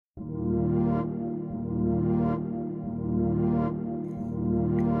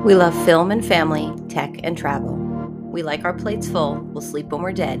We love film and family, tech and travel. We like our plates full, we'll sleep when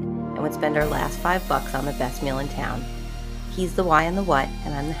we're dead, and would spend our last $5 on the best meal in town. He's the why and the what,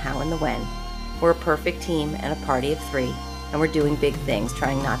 and I'm the how and the when. We're a perfect team and a party of three, and we're doing big things,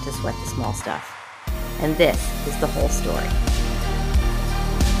 trying not to sweat the small stuff. And this is the whole story.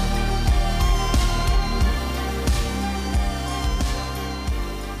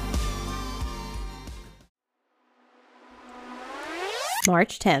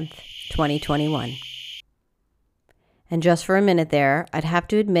 March 10th, 2021. And just for a minute there, I'd have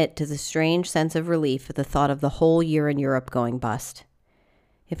to admit to the strange sense of relief at the thought of the whole year in Europe going bust.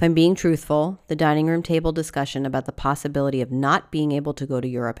 If I'm being truthful, the dining room table discussion about the possibility of not being able to go to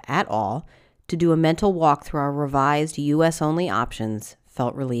Europe at all, to do a mental walk through our revised US-only options,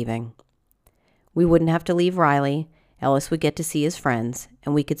 felt relieving. We wouldn't have to leave Riley, Ellis would get to see his friends,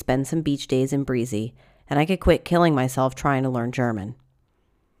 and we could spend some beach days in Breezy, and I could quit killing myself trying to learn German.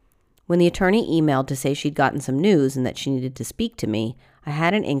 When the attorney emailed to say she'd gotten some news and that she needed to speak to me, I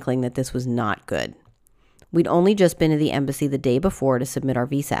had an inkling that this was not good. We'd only just been to the embassy the day before to submit our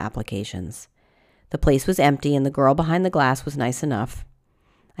visa applications. The place was empty and the girl behind the glass was nice enough.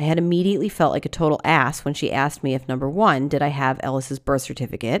 I had immediately felt like a total ass when she asked me if, number one, did I have Ellis's birth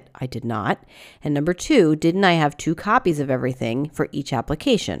certificate? I did not. And number two, didn't I have 2 copies of everything for each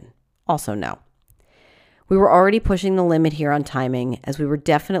application? Also no. We were already pushing the limit here on timing, as we were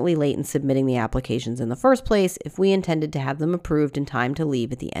definitely late in submitting the applications in the first place if we intended to have them approved in time to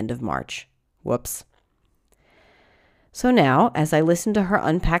leave at the end of March. Whoops. So now, as I listened to her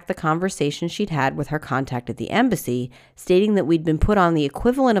unpack the conversation she'd had with her contact at the embassy, stating that we'd been put on the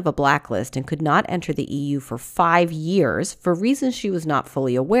equivalent of a blacklist and could not enter the EU for 5 years for reasons she was not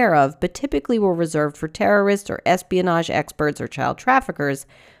fully aware of, but typically were reserved for terrorists or espionage experts or child traffickers,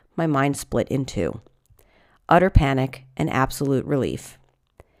 my mind split in two. Utter panic and absolute relief.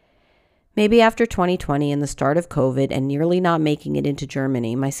 Maybe after 2020 and the start of COVID and nearly not making it into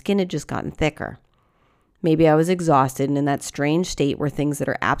Germany, my skin had just gotten thicker. Maybe I was exhausted and in that strange state where things that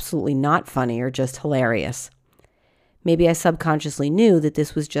are absolutely not funny are just hilarious. Maybe I subconsciously knew that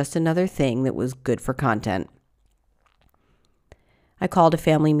this was just another thing that was good for content. I called a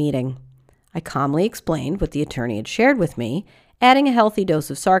family meeting. I calmly explained what the attorney had shared with me, adding a healthy dose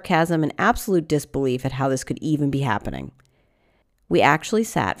of sarcasm and absolute disbelief at how this could even be happening. We actually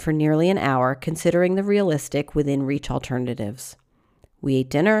sat for nearly an hour considering the realistic within reach alternatives. We ate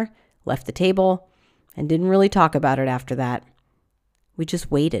dinner, left the table, and didn't really talk about it after that. We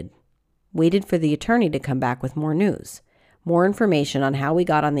just waited for the attorney to come back with more news, more information on how we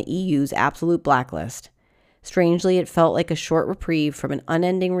got on the EU's absolute blacklist. Strangely, it felt like a short reprieve from an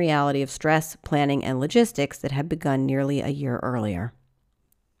unending reality of stress, planning, and logistics that had begun nearly a year earlier.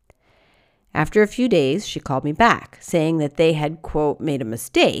 After a few days, she called me back, saying that they had, quote, made a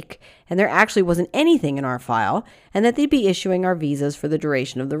mistake, and there actually wasn't anything in our file, and that they'd be issuing our visas for the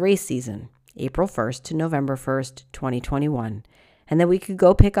duration of the race season, April 1st to November 1st, 2021, and that we could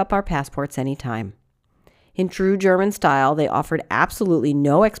go pick up our passports anytime. In true German style, they offered absolutely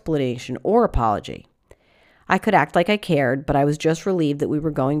no explanation or apology. I could act like I cared, but I was just relieved that we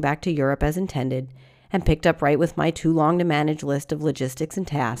were going back to Europe as intended and picked up right with my too long to manage list of logistics and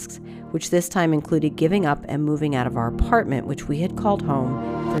tasks, which this time included giving up and moving out of our apartment, which we had called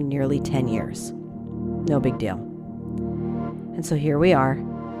home for nearly 10 years. No big deal. And so here we are,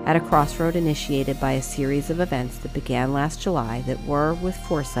 at a crossroad initiated by a series of events that began last July that were, with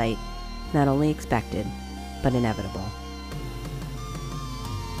foresight, not only expected, but inevitable.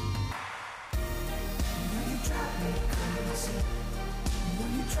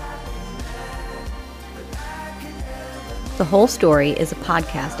 The Whole Story is a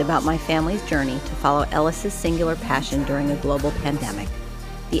podcast about my family's journey to follow Ellis's singular passion during a global pandemic.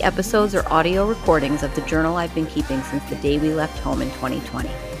 The episodes are audio recordings of the journal I've been keeping since the day we left home in 2020.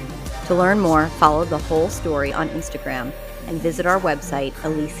 To learn more, follow The Whole Story on Instagram and visit our website,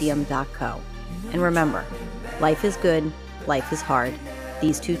 elysium.co. And remember, life is good, life is hard.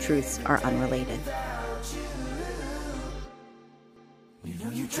 These two truths are unrelated. You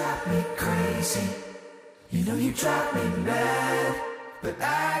know you drive me crazy. You know you drive me mad, but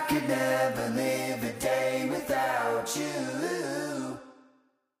I could never live a day without you.